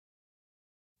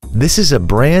This is a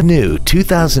brand new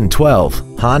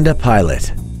 2012 Honda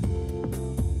Pilot.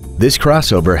 This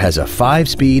crossover has a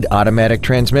 5-speed automatic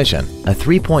transmission, a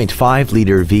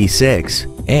 3.5-liter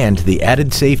V6, and the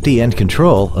added safety and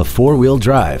control of 4-wheel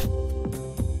drive.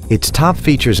 Its top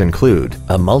features include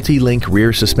a multi-link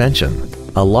rear suspension,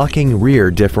 a locking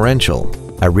rear differential,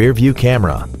 a rear-view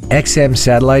camera, XM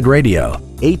satellite radio,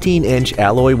 18-inch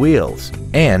alloy wheels,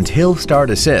 and hill start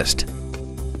assist.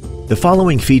 The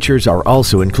following features are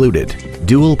also included: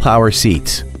 dual power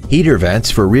seats, heater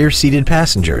vents for rear-seated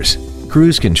passengers,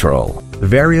 cruise control,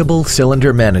 variable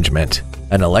cylinder management,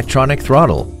 an electronic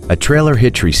throttle, a trailer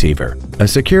hitch receiver, a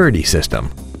security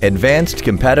system, advanced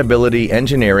compatibility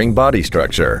engineering body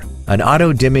structure, an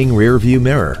auto-dimming rear-view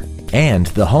mirror, and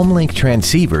the HomeLink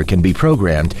transceiver can be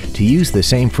programmed to use the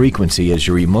same frequency as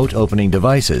your remote opening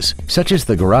devices, such as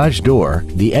the garage door,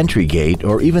 the entry gate,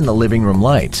 or even the living room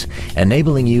lights,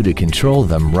 enabling you to control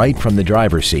them right from the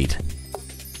driver's seat.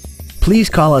 Please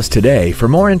call us today for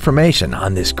more information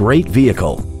on this great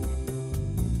vehicle.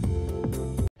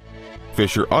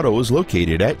 Fisher Auto is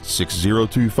located at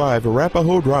 6025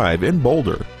 Arapahoe Drive in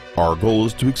Boulder. Our goal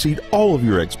is to exceed all of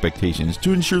your expectations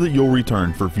to ensure that you'll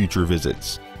return for future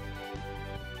visits.